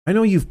I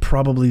know you've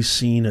probably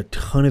seen a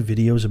ton of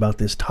videos about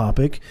this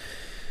topic,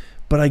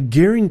 but I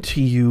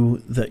guarantee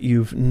you that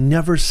you've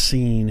never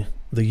seen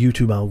the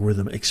YouTube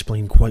algorithm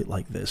explained quite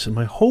like this. And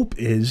my hope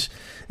is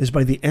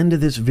by the end of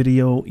this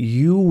video,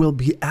 you will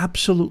be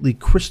absolutely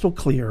crystal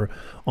clear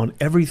on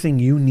everything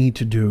you need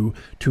to do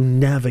to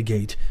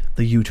navigate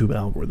the YouTube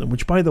algorithm,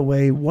 which, by the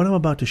way, what I'm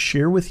about to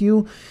share with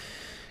you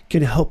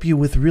can help you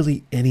with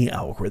really any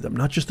algorithm,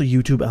 not just the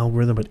YouTube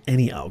algorithm, but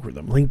any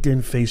algorithm,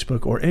 LinkedIn,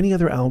 Facebook, or any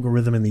other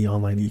algorithm in the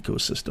online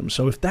ecosystem.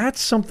 So if that's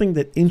something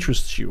that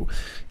interests you,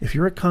 if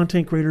you're a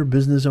content creator,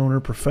 business owner,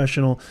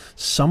 professional,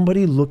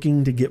 somebody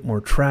looking to get more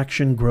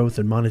traction, growth,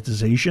 and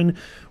monetization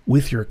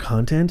with your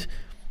content,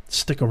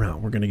 stick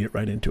around. We're going to get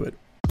right into it.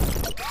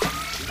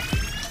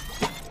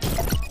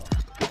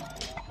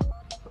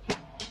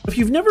 If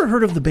you've never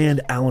heard of the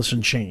band Alice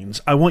in Chains,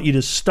 I want you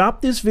to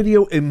stop this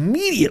video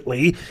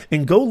immediately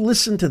and go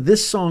listen to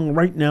this song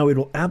right now.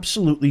 It'll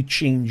absolutely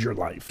change your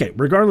life. Okay,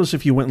 regardless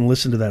if you went and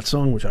listened to that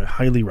song, which I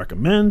highly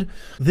recommend,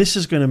 this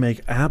is going to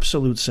make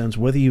absolute sense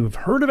whether you have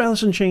heard of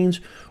Alice in Chains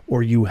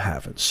or you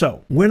haven't.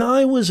 So, when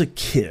I was a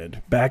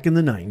kid back in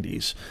the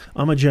 90s,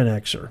 I'm a Gen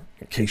Xer,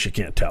 in case you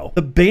can't tell.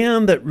 The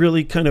band that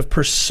really kind of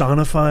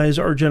personifies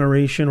our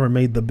generation or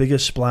made the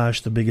biggest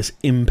splash, the biggest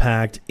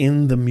impact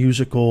in the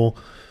musical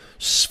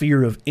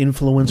sphere of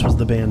influence was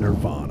the band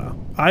Nirvana.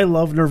 I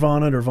love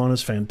Nirvana.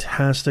 Nirvana's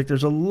fantastic.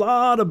 There's a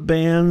lot of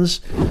bands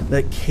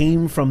that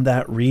came from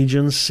that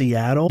region,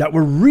 Seattle, that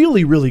were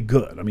really, really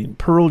good. I mean,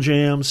 Pearl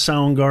Jam,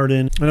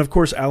 Soundgarden, and of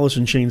course Alice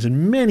in Chains,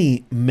 and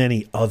many,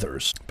 many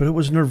others. But it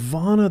was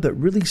Nirvana that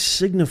really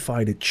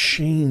signified a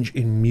change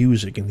in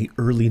music in the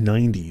early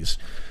 90s,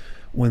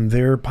 when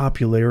their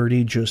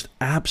popularity just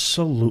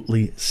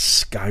absolutely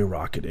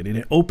skyrocketed. And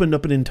it opened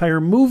up an entire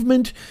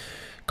movement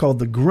called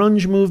the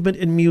grunge movement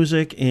in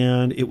music,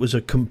 and it was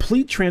a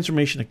complete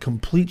transformation, a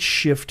complete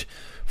shift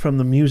from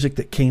the music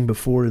that came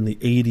before in the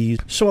 80s.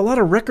 So a lot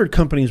of record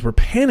companies were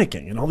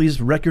panicking, and all these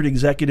record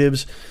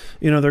executives,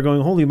 they're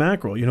going, holy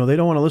mackerel, they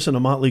don't want to listen to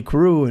Motley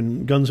Crue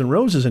and Guns N'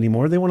 Roses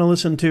anymore. They want to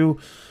listen to,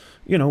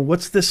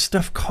 what's this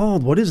stuff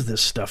called? What is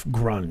this stuff?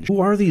 Grunge. Who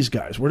are these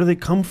guys? Where do they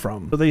come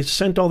from? So they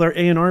sent all their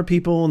A&R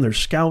people and their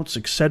scouts,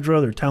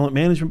 etc., their talent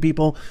management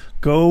people,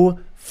 go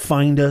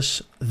find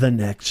us the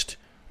next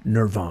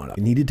Nirvana.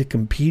 They needed to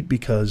compete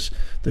because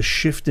the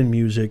shift in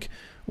music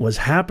was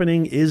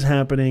happening, is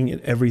happening, and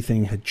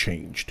everything had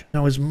changed.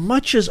 Now, as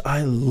much as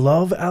I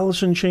love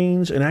Alice in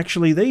Chains, and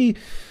actually they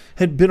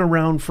had been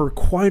around for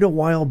quite a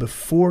while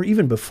before,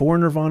 even before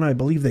Nirvana. I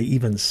believe they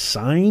even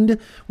signed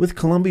with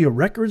Columbia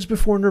Records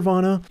before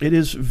Nirvana. It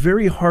is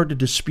very hard to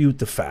dispute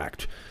the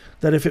fact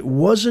that if it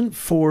wasn't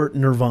for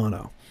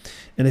Nirvana,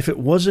 and if it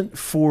wasn't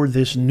for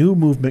this new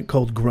movement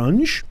called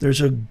grunge,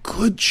 there's a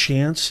good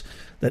chance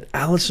that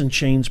Alice in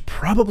Chains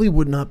probably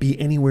would not be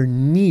anywhere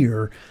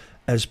near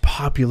as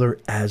popular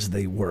as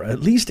they were, at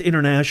least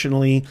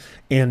internationally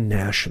and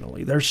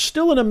nationally. They're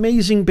still an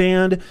amazing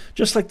band,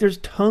 just like there's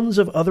tons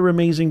of other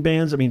amazing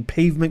bands. I mean,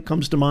 Pavement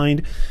comes to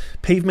mind.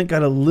 Pavement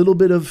got a little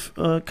bit of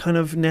kind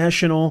of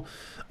national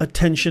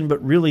attention,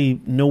 but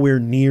really nowhere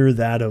near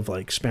that of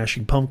like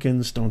Smashing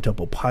Pumpkins, Stone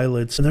Temple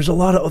Pilots, and there's a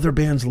lot of other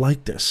bands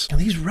like this.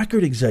 And these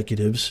record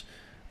executives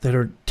that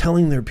are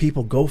telling their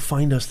people, go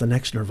find us the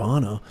next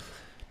Nirvana,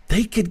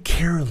 they could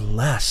care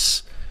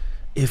less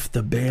if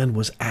the band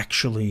was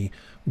actually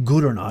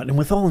good or not. And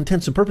with all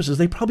intents and purposes,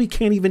 they probably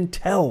can't even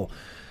tell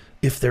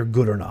if they're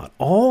good or not.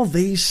 All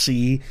they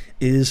see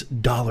is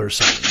dollar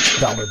signs,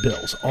 dollar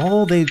bills.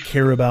 All they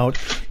care about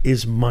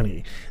is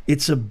money.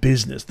 It's a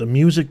business. The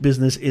music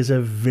business is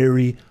a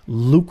very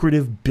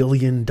lucrative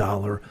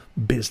billion-dollar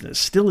business.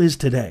 Still is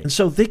today. And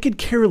so they could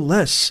care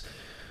less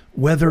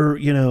whether,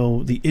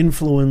 the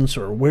influence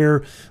or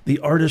where the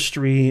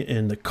artistry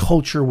and the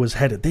culture was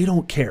headed. They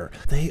don't care.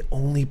 They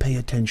only pay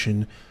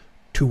attention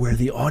to where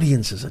the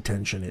audience's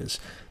attention is.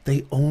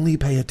 They only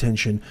pay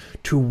attention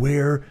to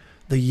where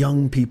the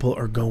young people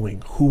are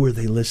going. Who are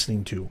they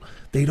listening to?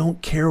 They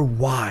don't care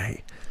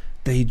why.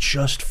 They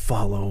just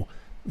follow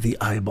the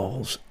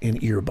eyeballs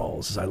and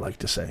earballs, as I like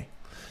to say.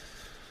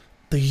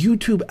 The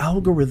YouTube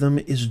algorithm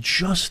is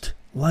just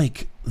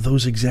like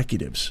those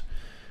executives.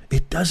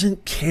 It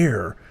doesn't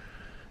care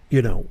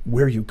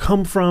where you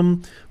come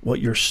from, what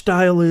your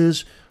style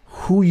is,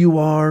 who you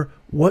are,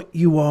 what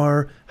you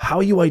are, how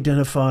you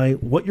identify,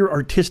 what your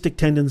artistic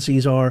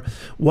tendencies are,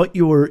 what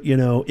your,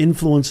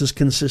 influences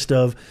consist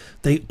of.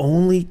 They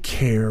only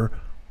care,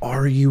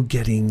 are you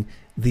getting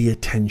the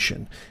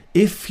attention?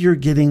 If you're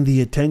getting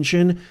the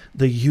attention,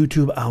 the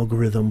YouTube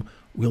algorithm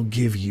will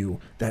give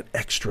you that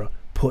extra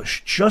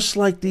push. Just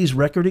like these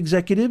record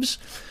executives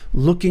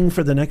looking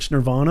for the next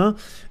Nirvana,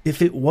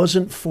 if it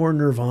wasn't for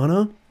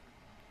Nirvana,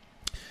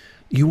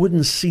 you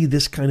wouldn't see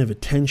this kind of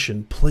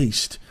attention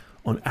placed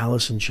on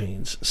Alice in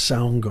Chains,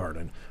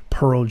 Soundgarden,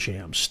 Pearl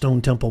Jam,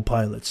 Stone Temple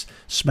Pilots,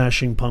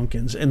 Smashing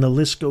Pumpkins, and the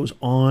list goes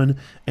on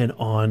and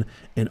on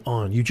and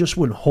on. You just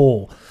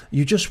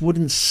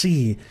wouldn't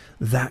see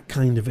that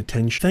kind of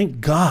attention.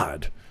 Thank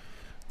God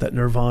that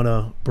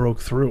Nirvana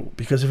broke through.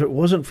 Because if it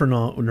wasn't for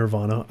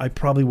Nirvana, I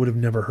probably would have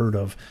never heard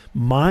of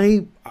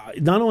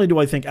not only do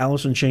I think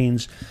Alice in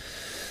Chains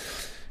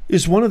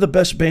is one of the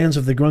best bands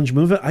of the grunge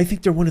movement, I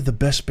think they're one of the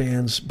best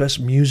bands, best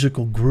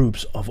musical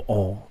groups of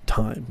all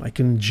time. I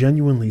can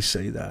genuinely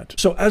say that.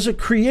 So as a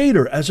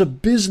creator, as a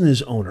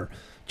business owner,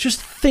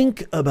 just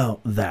think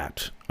about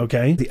that,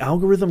 okay? The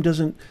algorithm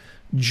doesn't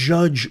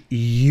judge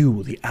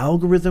you. The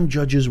algorithm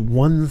judges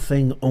one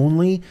thing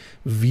only: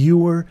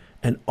 viewer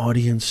and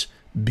audience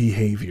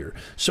behavior.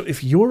 So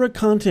if you're a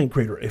content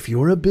creator, if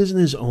you're a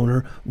business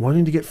owner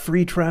wanting to get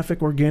free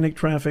traffic, organic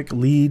traffic,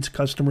 leads,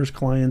 customers,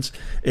 clients,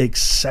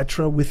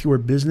 etc. with your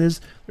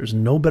business, there's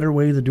no better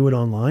way to do it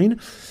online.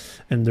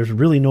 And there's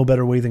really no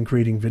better way than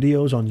creating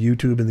videos on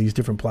YouTube and these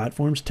different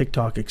platforms,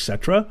 TikTok,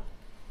 etc.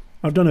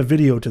 I've done a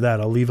video to that.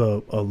 I'll leave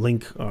a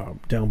link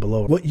down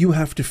below. What you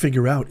have to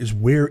figure out is,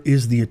 where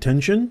is the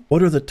attention?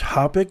 What are the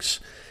topics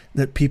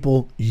that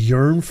people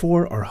yearn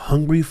for, are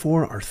hungry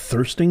for, are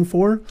thirsting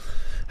for?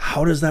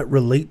 How does that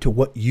relate to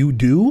what you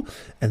do?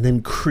 And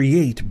then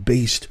create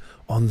based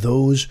on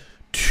those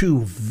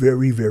two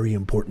very, very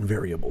important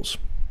variables.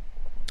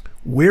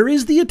 Where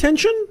is the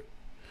attention?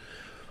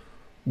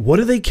 What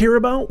do they care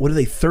about? What do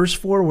they thirst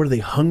for? What are they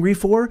hungry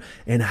for?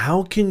 And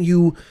how can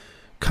you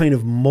kind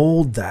of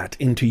mold that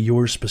into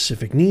your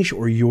specific niche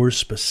or your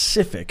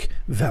specific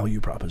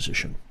value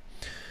proposition?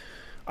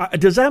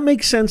 Does that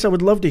make sense? I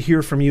would love to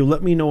hear from you.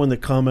 Let me know in the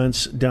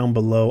comments down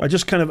below.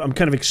 I'm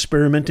kind of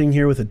experimenting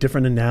here with a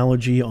different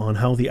analogy on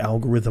how the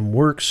algorithm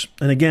works.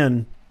 And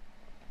again,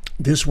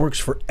 this works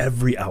for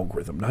every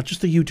algorithm, not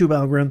just the YouTube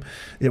algorithm.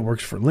 It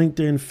works for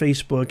LinkedIn,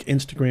 Facebook,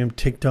 Instagram,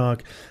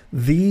 TikTok.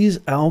 These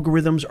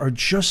algorithms are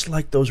just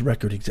like those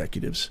record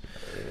executives.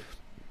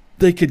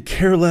 They could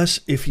care less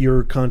if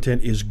your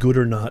content is good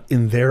or not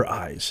in their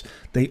eyes.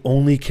 They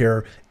only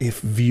care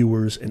if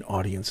viewers and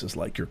audiences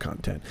like your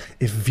content.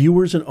 If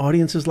viewers and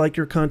audiences like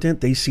your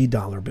content, they see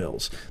dollar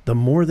bills. The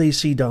more they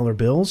see dollar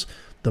bills,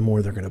 the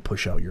more they're going to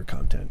push out your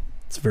content.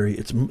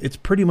 It's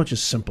pretty much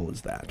as simple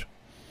as that.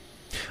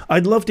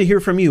 I'd love to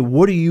hear from you.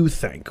 What do you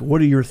think? What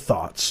are your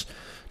thoughts?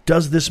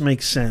 Does this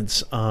make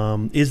sense?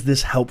 Is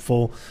this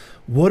helpful?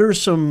 What are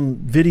some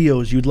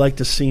videos you'd like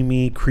to see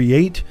me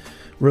create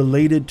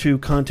related to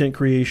content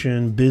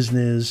creation,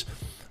 business,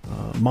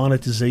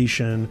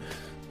 monetization,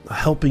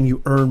 helping you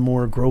earn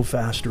more, grow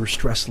faster,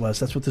 stress less?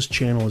 That's what this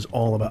channel is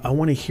all about. I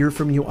want to hear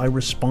from you. I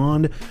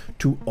respond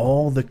to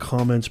all the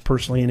comments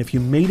personally. And if you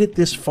made it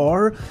this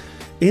far,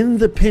 in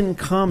the pinned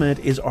comment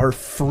is our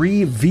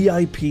free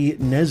VIP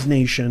Nez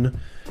Nation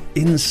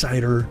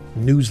Insider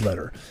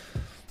newsletter.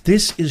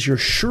 This is your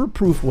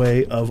sure-proof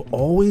way of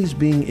always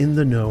being in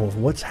the know of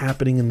what's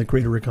happening in the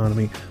creator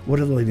economy. What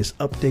are the latest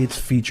updates,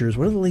 features?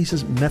 What are the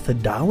latest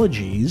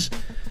methodologies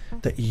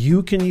that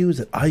you can use,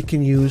 that I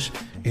can use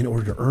in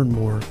order to earn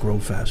more, grow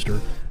faster,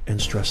 and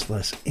stress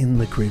less in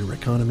the creator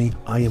economy?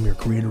 I am your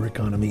creator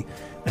economy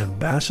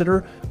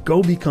ambassador.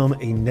 Go become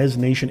a Nez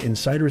Nation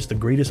Insider. It's the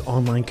greatest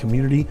online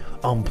community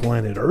on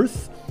planet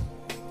Earth.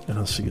 And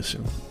I'll see you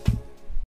soon.